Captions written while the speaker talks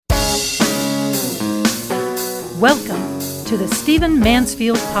Welcome to the Stephen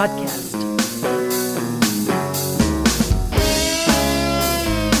Mansfield Podcast.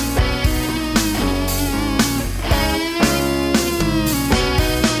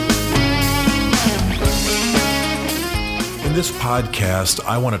 In this podcast,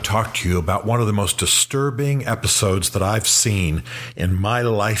 I want to talk to you about one of the most disturbing episodes that I've seen in my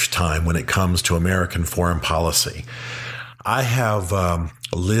lifetime when it comes to American foreign policy. I have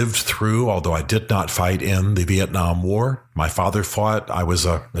lived through, although I did not fight in the Vietnam War. My father fought. I was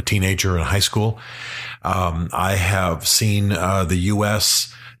a teenager in high school. I have seen the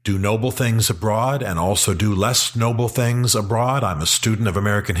U.S. do noble things abroad and also do less noble things abroad. I'm a student of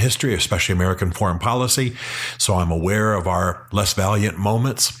American history, especially American foreign policy, so I'm aware of our less valiant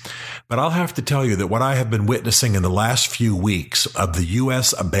moments. But I'll have to tell you that what I have been witnessing in the last few weeks of the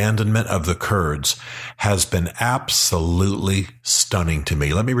U.S. abandonment of the Kurds has been absolutely stunning to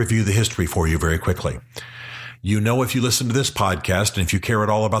me. Let me review the history for you very quickly. You know, if you listen to this podcast, and if you care at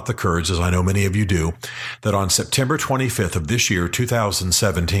all about the Kurds, as I know many of you do, that on September 25th of this year,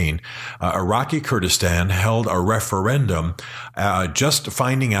 2017, Iraqi Kurdistan held a referendum just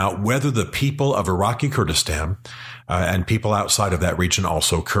finding out whether the people of Iraqi Kurdistan and people outside of that region,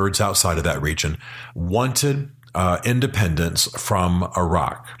 also Kurds outside of that region, wanted independence from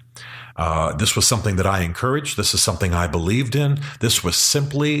Iraq. This was something that I encouraged. This is something I believed in. This was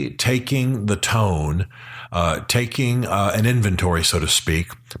simply taking the tone, taking an inventory, so to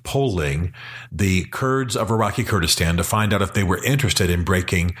speak, polling the Kurds of Iraqi Kurdistan to find out if they were interested in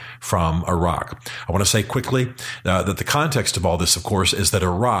breaking from Iraq. I want to say quickly that the context of all this, of course, is that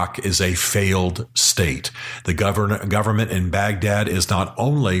Iraq is a failed state. The government in Baghdad is not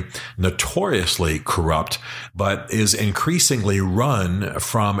only notoriously corrupt, but is increasingly run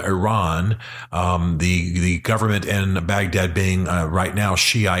from Iran, the government in Baghdad being right now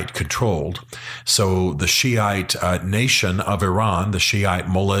Shiite controlled. So the Shiite nation of Iran, the Shiite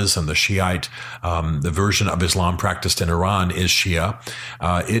mullahs and the Shiite, the version of Islam practiced in Iran is Shia.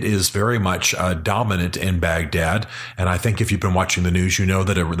 It is very much dominant in Baghdad. And I think if you've been watching the news, you know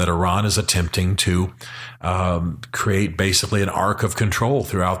that Iran is attempting to create basically an arc of control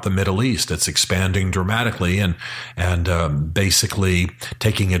throughout the Middle East. It's expanding dramatically and basically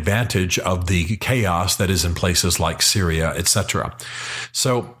taking advantage of the chaos that is in places like Syria, etc.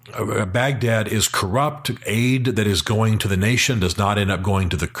 So Baghdad is corrupt. Aid that is going to the nation does not end up going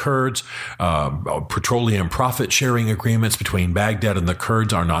to the Kurds. Petroleum profit sharing agreements between Baghdad and the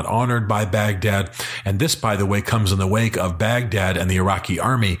Kurds are not honored by Baghdad. And this, by the way, comes in the wake of Baghdad and the Iraqi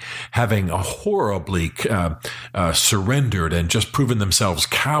army having horribly surrendered and just proven themselves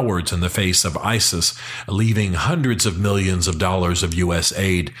cowards in the face of ISIS, leaving hundreds of millions of dollars of U.S.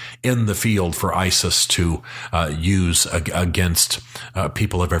 aid in the field for ISIS to use against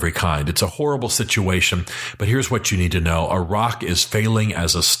people of every kind. It's a horrible situation, but here's what you need to know. Iraq is failing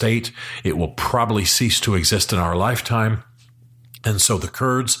as a state. It will probably cease to exist in our lifetime. And so the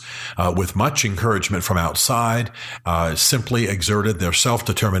Kurds, with much encouragement from outside, simply exerted their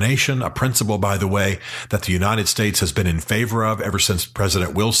self-determination, a principle, by the way, that the United States has been in favor of ever since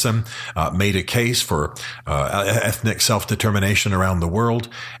President Wilson made a case for ethnic self-determination around the world,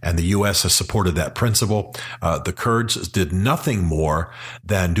 and the U.S. has supported that principle. The Kurds did nothing more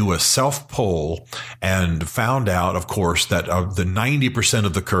than do a self-poll and found out, of course, that the 90%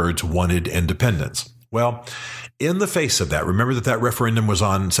 of the Kurds wanted independence. Well, in the face of that, remember that referendum was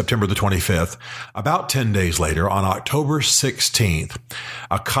on September the 25th. About 10 days later, on October 16th,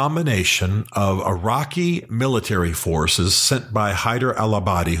 a combination of Iraqi military forces sent by Haider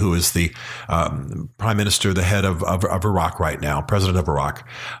al-Abadi, who is the prime minister, the head of Iraq right now, president of Iraq,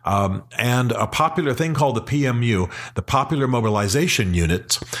 and a popular thing called the PMU, the Popular Mobilization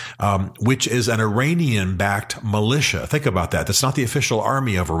Unit, which is an Iranian-backed militia. Think about that. That's not the official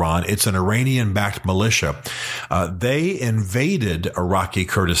army of Iran. It's an Iranian-backed militia. They invaded Iraqi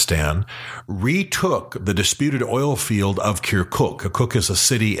Kurdistan, retook the disputed oil field of Kirkuk. Kirkuk is a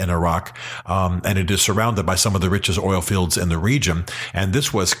city in Iraq, and it is surrounded by some of the richest oil fields in the region. And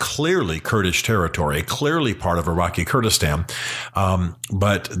this was clearly Kurdish territory, clearly part of Iraqi Kurdistan.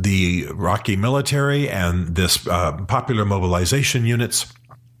 But the Iraqi military and this popular mobilization units,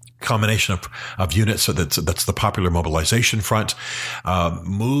 combination of units, so that's the Popular Mobilization Front,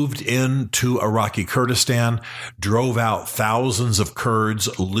 moved into Iraqi Kurdistan, drove out thousands of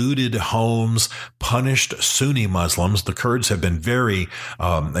Kurds, looted homes, punished Sunni Muslims. The Kurds have been very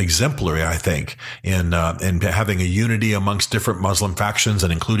exemplary, I think, in having a unity amongst different Muslim factions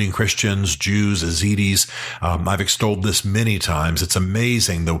and including Christians, Jews, Yazidis. I've extolled this many times. It's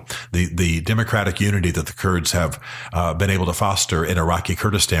amazing the democratic unity that the Kurds have been able to foster in Iraqi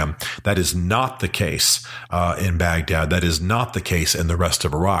Kurdistan. Kurdistan. That is not the case in Baghdad. That is not the case in the rest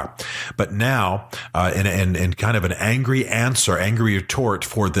of Iraq. But now, in kind of an angry retort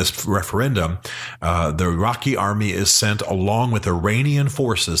for this referendum, the Iraqi army is sent along with Iranian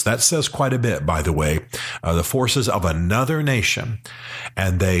forces. That says quite a bit, by the way. The forces of another nation,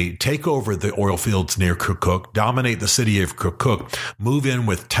 and they take over the oil fields near Kirkuk, dominate the city of Kirkuk, move in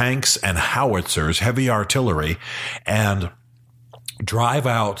with tanks and howitzers, heavy artillery, and drive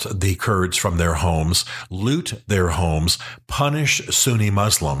out the Kurds from their homes, loot their homes, punish Sunni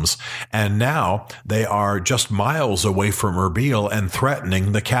Muslims, and now they are just miles away from Erbil and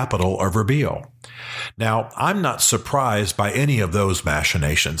threatening the capital of Erbil. Now, I'm not surprised by any of those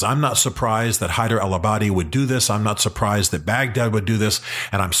machinations. I'm not surprised that Haider al-Abadi would do this. I'm not surprised that Baghdad would do this.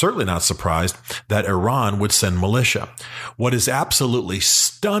 And I'm certainly not surprised that Iran would send militia. What is absolutely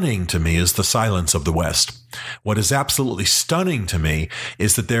stunning to me is the silence of the West. What is absolutely stunning to me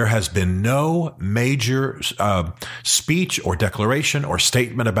is that there has been no major speech or declaration or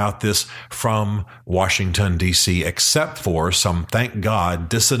statement about this from Washington, D.C., except for some, thank God,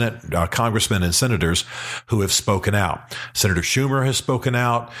 dissident congressmen and senators who have spoken out. Senator Schumer has spoken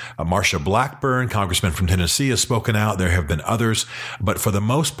out. Marsha Blackburn, congressman from Tennessee, has spoken out. There have been others. But for the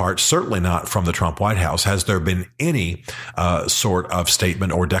most part, certainly not from the Trump White House, has there been any sort of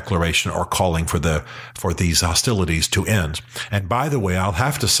statement or declaration or calling for these hostilities to end. And by the way, I'll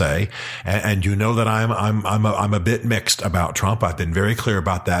have to say, and you know that I'm a bit mixed about Trump. I've been very clear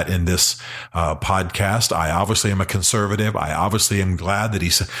about that in this podcast. I obviously am a conservative. I obviously am glad that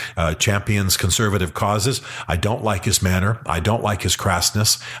he champions conservative causes. I don't like his manner. I don't like his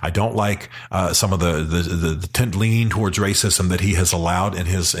crassness. I don't like some of the lean towards racism that he has allowed in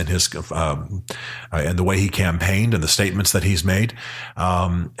his in the way he campaigned and the statements that he's made.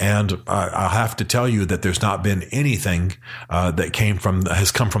 And I'll have to tell you that there's not been anything that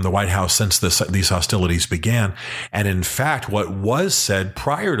has come from the White House since these hostilities began. And in fact, what was said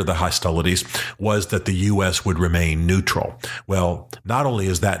prior to the hostilities was that the U.S. would remain neutral. Well, not only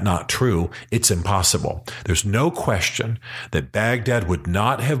is that not true, it's impossible. There's no question that Baghdad would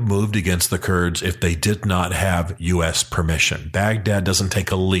not have moved against the Kurds if they did not have U.S. permission. Baghdad doesn't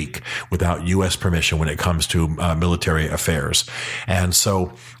take a leak without U.S. permission when it comes to military affairs. And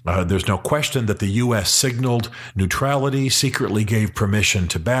so there's no question that the U.S. signaled neutrality, secretly gave permission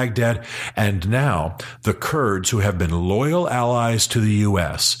to Baghdad, and now the Kurds, who have been loyal allies to the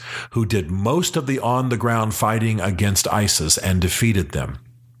U.S., who did most of the on-the-ground fighting against ISIS and defeated them,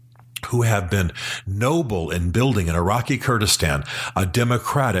 who have been noble in building in Iraqi Kurdistan a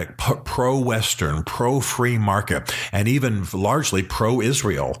democratic, pro-Western, pro-free market, and even largely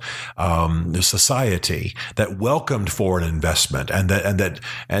pro-Israel society that welcomed foreign investment and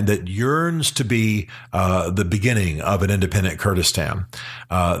that yearns to be the beginning of an independent Kurdistan.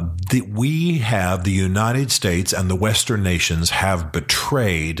 The United States and the Western nations have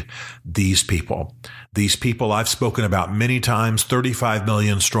betrayed these people. These people I've spoken about many times, 35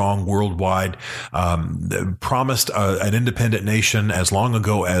 million strong worldwide, promised an independent nation as long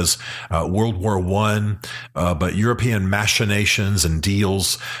ago as World War I, but European machinations and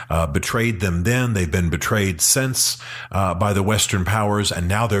deals betrayed them then. They've been betrayed since by the Western powers, and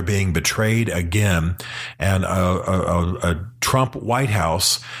now they're being betrayed again. And a Trump White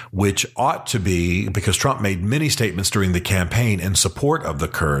House, which ought to be, because Trump made many statements during the campaign in support of the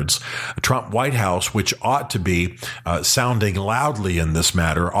Kurds, a Trump White House, which ought to be sounding loudly in this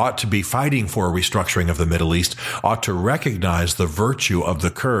matter, ought to be fighting for a restructuring of the Middle East, ought to recognize the virtue of the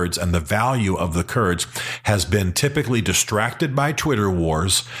Kurds and the value of the Kurds, has been typically distracted by Twitter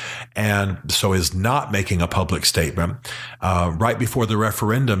wars, and so is not making a public statement. Right before the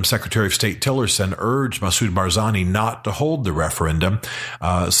referendum, Secretary of State Tillerson urged Masoud Barzani not to hold the referendum.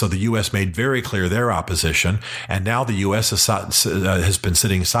 So the U.S. made very clear their opposition, and now the U.S. has been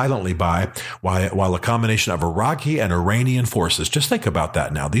sitting silently by while a combination of Iraqi and Iranian forces, just think about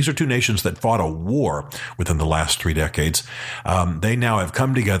that now. These are two nations that fought a war within the last 3 decades. They now have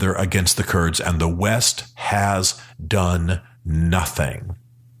come together against the Kurds, and the West has done nothing.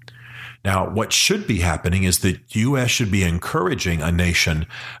 Now, what should be happening is that the U.S. should be encouraging a nation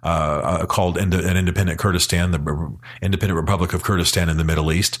called an independent Kurdistan, the Independent Republic of Kurdistan in the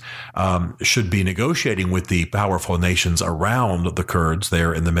Middle East, should be negotiating with the powerful nations around the Kurds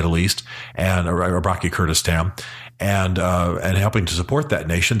there in the Middle East and Iraqi Kurdistan, and helping to support that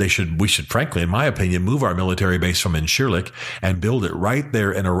nation. We should, frankly, in my opinion, move our military base from Incirlik and build it right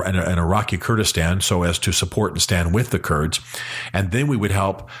there in Iraqi Kurdistan so as to support and stand with the Kurds. And then we would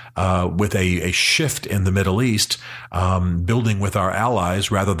help with a shift in the Middle East, building with our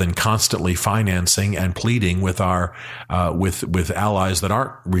allies rather than constantly financing and pleading with our with allies that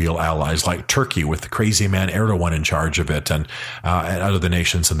aren't real allies, like Turkey with the crazy man Erdogan in charge of it, and other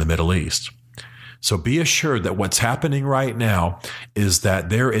nations in the Middle East. So be assured that what's happening right now is that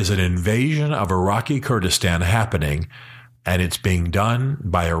there is an invasion of Iraqi Kurdistan happening, and it's being done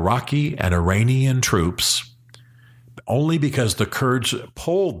by Iraqi and Iranian troops only because the Kurds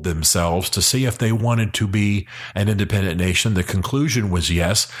polled themselves to see if they wanted to be an independent nation. The conclusion was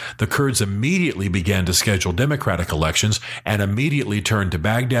yes. The Kurds immediately began to schedule democratic elections and immediately turned to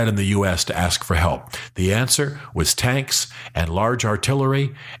Baghdad and the U.S. to ask for help. The answer was tanks and large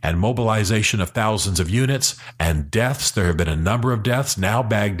artillery and mobilization of thousands of units and deaths. There have been a number of deaths. Now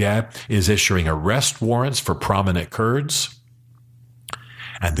Baghdad is issuing arrest warrants for prominent Kurds.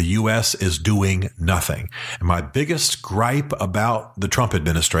 And the U.S. is doing nothing. And my biggest gripe about the Trump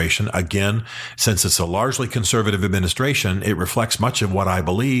administration, again, since it's a largely conservative administration, it reflects much of what I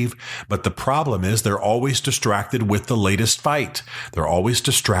believe. But the problem is they're always distracted with the latest fight. They're always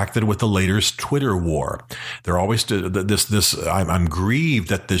distracted with the latest Twitter war. They're always I'm grieved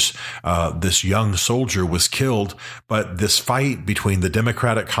that this young soldier was killed. But this fight between the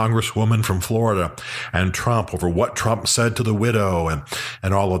Democratic Congresswoman from Florida and Trump over what Trump said to the widow and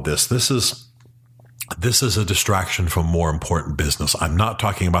all of this. This is a distraction from more important business. I'm not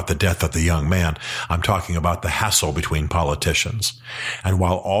talking about the death of the young man. I'm talking about the hassle between politicians. And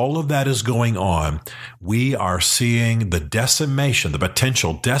while all of that is going on, we are seeing the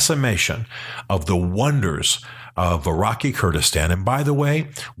potential decimation of the wonders of Iraqi Kurdistan. And by the way,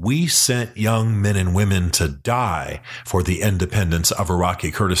 we sent young men and women to die for the independence of Iraqi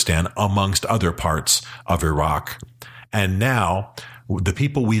Kurdistan, amongst other parts of Iraq. And now the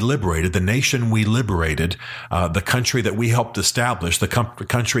people we liberated, the nation we liberated, the country that we helped establish, the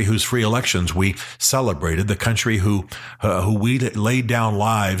country whose free elections we celebrated, the country who we laid down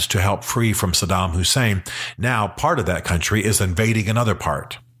lives to help free from Saddam Hussein. Now part of that country is invading another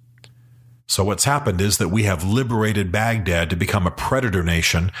part. So what's happened is that we have liberated Baghdad to become a predator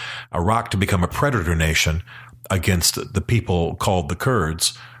nation, Iraq to become a predator nation against the people called the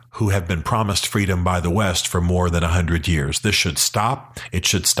Kurds, who have been promised freedom by the West for more than 100 years. This should stop. It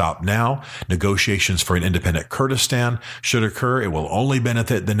should stop now. Negotiations for an independent Kurdistan should occur. It will only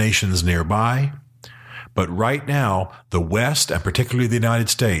benefit the nations nearby. But right now, the West, and particularly the United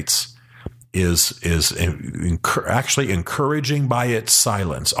States, is actually encouraging by its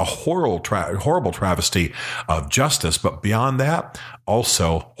silence a horrible travesty of justice, but beyond that,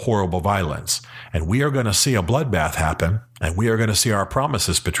 also horrible violence. And we are going to see a bloodbath happen, and we are going to see our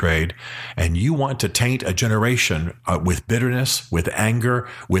promises betrayed. And you want to taint a generation with bitterness, with anger,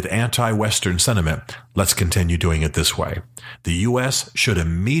 with anti-Western sentiment. Let's continue doing it this way. The U.S. should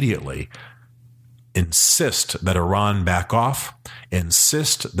immediately insist that Iran back off,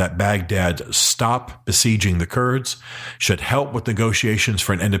 insist that Baghdad stop besieging the Kurds, should help with negotiations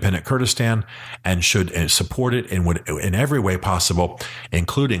for an independent Kurdistan, and should support it in every way possible,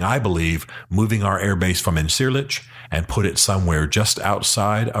 including, I believe, moving our airbase from Incirlik and put it somewhere just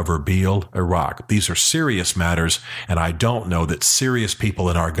outside of Erbil, Iraq. These are serious matters, and I don't know that serious people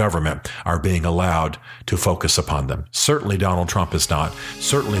in our government are being allowed to focus upon them. Certainly Donald Trump is not.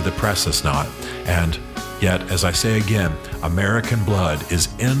 Certainly the press is not. And yet, as I say again, American blood is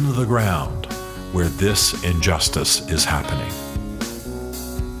in the ground where this injustice is happening.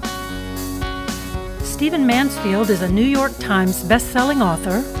 Stephen Mansfield is a New York Times best-selling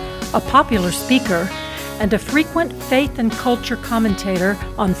author, a popular speaker, and a frequent faith and culture commentator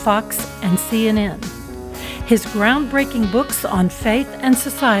on Fox and CNN. His groundbreaking books on faith and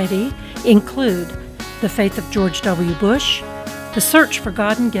society include The Faith of George W. Bush, The Search for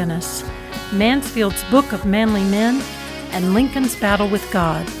God in Guinness, Mansfield's Book of Manly Men, and Lincoln's Battle with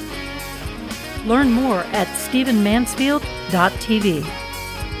God. Learn more at stephenmansfield.tv.